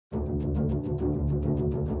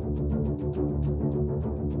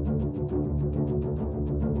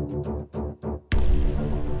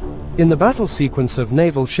In the battle sequence of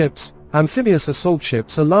naval ships, amphibious assault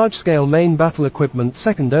ships are large-scale main battle equipment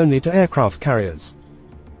second only to aircraft carriers.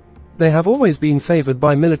 They have always been favored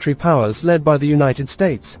by military powers led by the United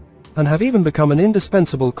States, and have even become an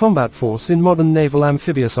indispensable combat force in modern naval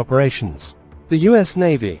amphibious operations. The U.S.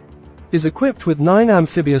 Navy is equipped with 9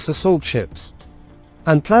 amphibious assault ships,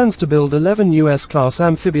 and plans to build 11 U.S.-class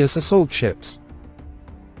amphibious assault ships.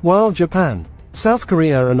 While Japan, South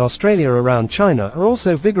Korea and Australia around China are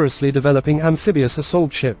also vigorously developing amphibious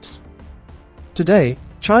assault ships. Today,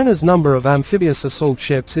 China's number of amphibious assault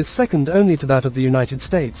ships is second only to that of the United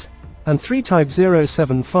States, and 3 Type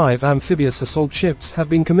 075 amphibious assault ships have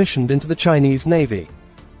been commissioned into the Chinese Navy.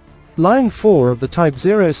 Line 4 of the Type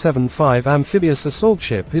 075 amphibious assault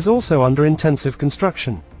ship is also under intensive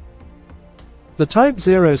construction. The Type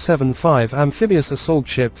 075 amphibious assault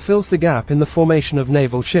ship fills the gap in the formation of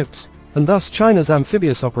naval ships, and thus China's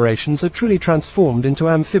amphibious operations are truly transformed into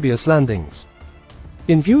amphibious landings.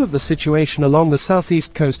 In view of the situation along the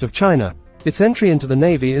southeast coast of China, its entry into the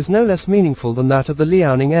Navy is no less meaningful than that of the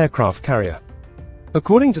Liaoning aircraft carrier.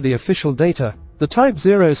 According to the official data, the Type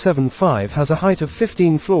 075 has a height of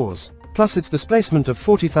 15 floors, plus its displacement of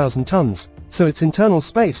 40,000 tons, so its internal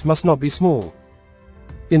space must not be small.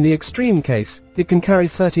 In the extreme case, it can carry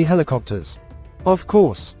 30 helicopters. Of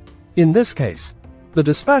course, in this case, the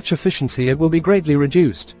dispatch efficiency it will be greatly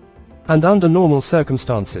reduced, and under normal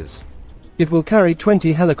circumstances, it will carry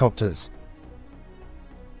 20 helicopters.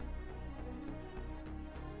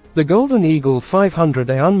 The Golden Eagle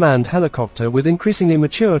 500A unmanned helicopter with increasingly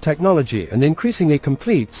mature technology and increasingly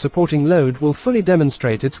complete supporting load will fully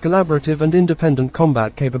demonstrate its collaborative and independent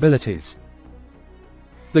combat capabilities.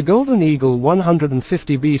 The Golden Eagle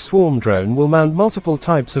 150B swarm drone will mount multiple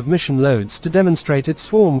types of mission loads to demonstrate its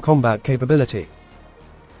swarm combat capability.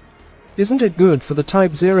 Isn't it good for the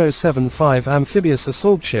Type 075 amphibious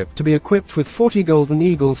assault ship to be equipped with 40 Golden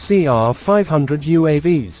Eagle CR-500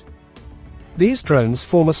 UAVs? These drones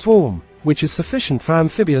form a swarm, which is sufficient for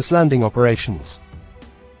amphibious landing operations.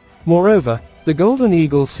 Moreover, the Golden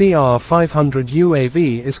Eagle CR-500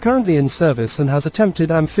 UAV is currently in service and has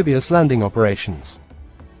attempted amphibious landing operations.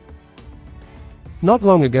 Not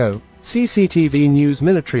long ago, CCTV News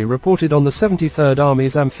Military reported on the 73rd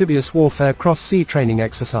Army's amphibious warfare cross-sea training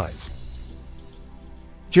exercise.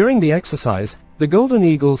 During the exercise, the Golden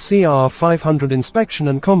Eagle CR-500 inspection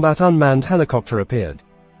and combat unmanned helicopter appeared.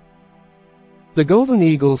 The Golden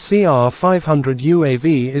Eagle CR-500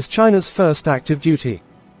 UAV is China's first active-duty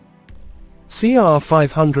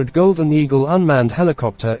CR-500 Golden Eagle unmanned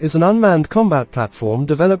helicopter is an unmanned combat platform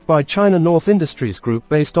developed by China North Industries Group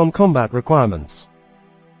based on combat requirements.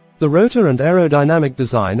 The rotor and aerodynamic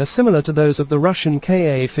design are similar to those of the Russian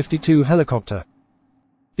Ka-52 helicopter.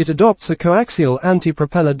 It adopts a coaxial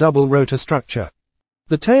anti-propeller double rotor structure.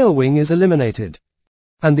 The tail wing is eliminated,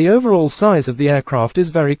 and the overall size of the aircraft is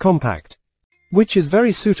very compact, which is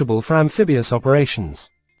very suitable for amphibious operations,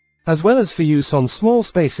 as well as for use on small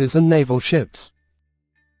spaces and naval ships.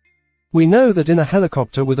 We know that in a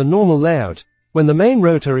helicopter with a normal layout, when the main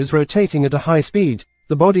rotor is rotating at a high speed,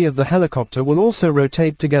 the body of the helicopter will also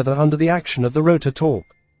rotate together under the action of the rotor torque.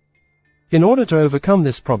 In order to overcome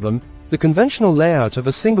this problem, the conventional layout of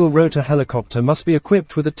a single rotor helicopter must be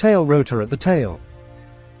equipped with a tail rotor at the tail.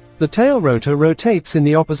 The tail rotor rotates in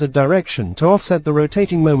the opposite direction to offset the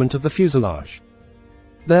rotating moment of the fuselage,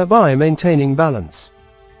 thereby maintaining balance.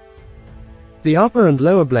 The upper and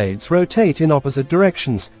lower blades rotate in opposite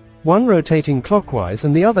directions, one rotating clockwise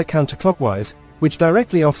and the other counterclockwise, which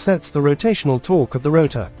directly offsets the rotational torque of the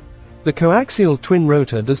rotor. The coaxial twin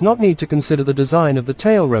rotor does not need to consider the design of the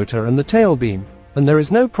tail rotor and the tail beam, and there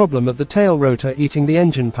is no problem of the tail rotor eating the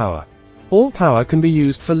engine power. All power can be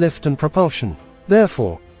used for lift and propulsion.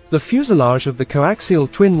 Therefore, the fuselage of the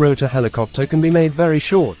coaxial twin rotor helicopter can be made very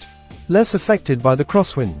short, less affected by the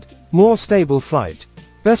crosswind, more stable flight,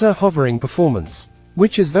 better hovering performance,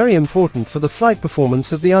 which is very important for the flight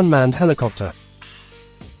performance of the unmanned helicopter.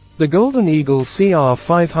 The Golden Eagle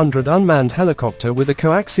CR-500 unmanned helicopter with a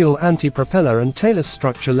coaxial anti-propeller and tailless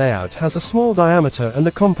structure layout has a small diameter and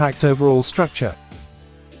a compact overall structure.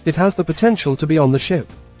 It has the potential to be on the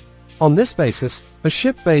ship. On this basis, a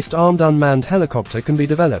ship-based armed unmanned helicopter can be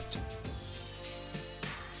developed.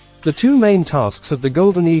 The two main tasks of the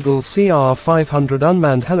Golden Eagle CR-500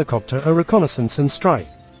 unmanned helicopter are reconnaissance and strike.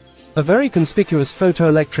 A very conspicuous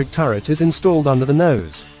photoelectric turret is installed under the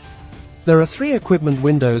nose. There are 3 equipment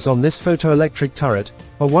windows on this photoelectric turret,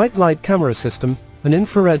 a white light camera system, an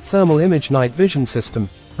infrared thermal image night vision system,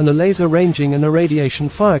 and a laser ranging and irradiation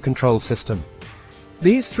fire control system.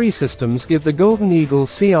 These 3 systems give the Golden Eagle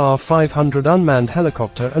CR-500 unmanned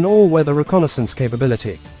helicopter an all-weather reconnaissance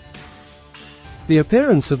capability. The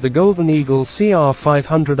appearance of the Golden Eagle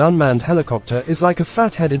CR-500 unmanned helicopter is like a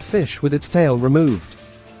fat-headed fish with its tail removed.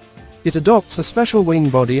 It adopts a special wing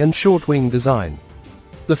body and short wing design.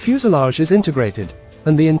 The fuselage is integrated,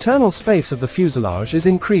 and the internal space of the fuselage is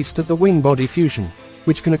increased at the wing body fusion,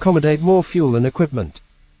 which can accommodate more fuel and equipment.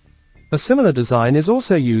 A similar design is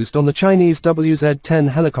also used on the Chinese WZ-10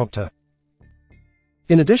 helicopter.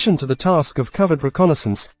 In addition to the task of covert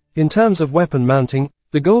reconnaissance, in terms of weapon mounting,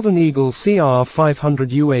 the Golden Eagle CR-500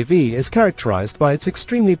 UAV is characterized by its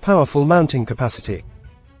extremely powerful mounting capacity.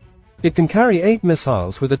 It can carry 8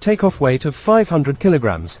 missiles with a takeoff weight of 500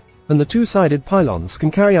 kilograms, and the two-sided pylons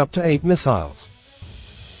can carry up to 8 missiles.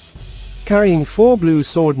 Carrying 4 Blue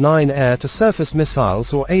Sword 9 air-to-surface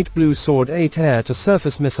missiles or 8 Blue Sword 8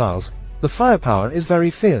 air-to-surface missiles, the firepower is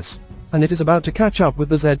very fierce, and it is about to catch up with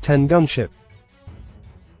the Z-10 gunship.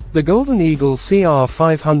 The Golden Eagle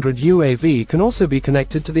CR-500 UAV can also be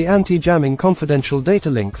connected to the anti-jamming confidential data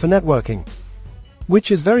link for networking,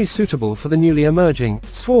 which is very suitable for the newly emerging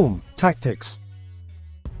swarm tactics.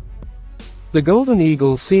 The Golden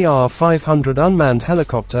Eagle CR-500 unmanned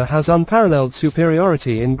helicopter has unparalleled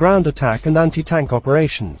superiority in ground attack and anti-tank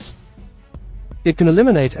operations. It can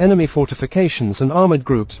eliminate enemy fortifications and armored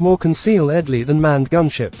groups more concealedly than manned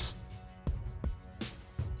gunships.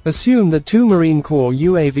 Assume that 2 Marine Corps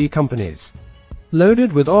UAV companies,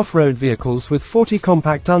 loaded with off-road vehicles with 40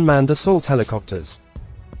 compact unmanned assault helicopters,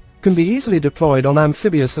 can be easily deployed on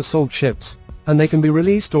amphibious assault ships, and they can be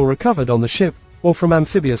released or recovered on the ship, or from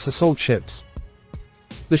amphibious assault ships.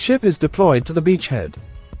 The ship is deployed to the beachhead.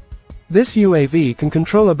 This UAV can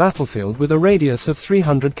control a battlefield with a radius of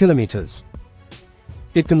 300 kilometers.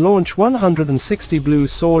 It can launch 160 Blue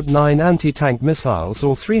Sword 9 anti-tank missiles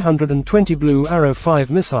or 320 Blue Arrow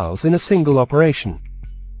 5 missiles in a single operation.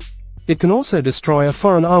 It can also destroy a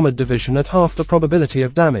foreign armored division at half the probability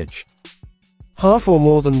of damage. Half or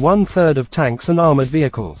more than 1/3 of tanks and armored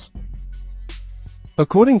vehicles.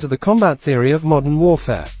 According to the combat theory of modern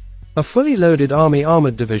warfare, a fully loaded army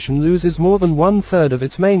armored division loses more than 1/3 of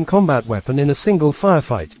its main combat weapon in a single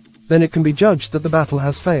firefight, then it can be judged that the battle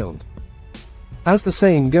has failed. As the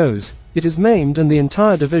saying goes, it is maimed and the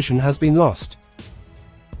entire division has been lost.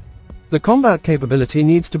 The combat capability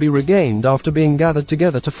needs to be regained after being gathered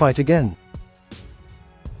together to fight again.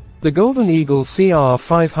 The Golden Eagle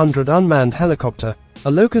CR-500 unmanned helicopter, a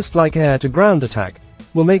locust-like air-to-ground attack,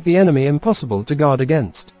 will make the enemy impossible to guard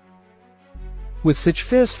against. With such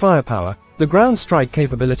fierce firepower, the ground strike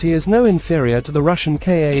capability is no inferior to the Russian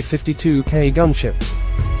Ka-52K gunship.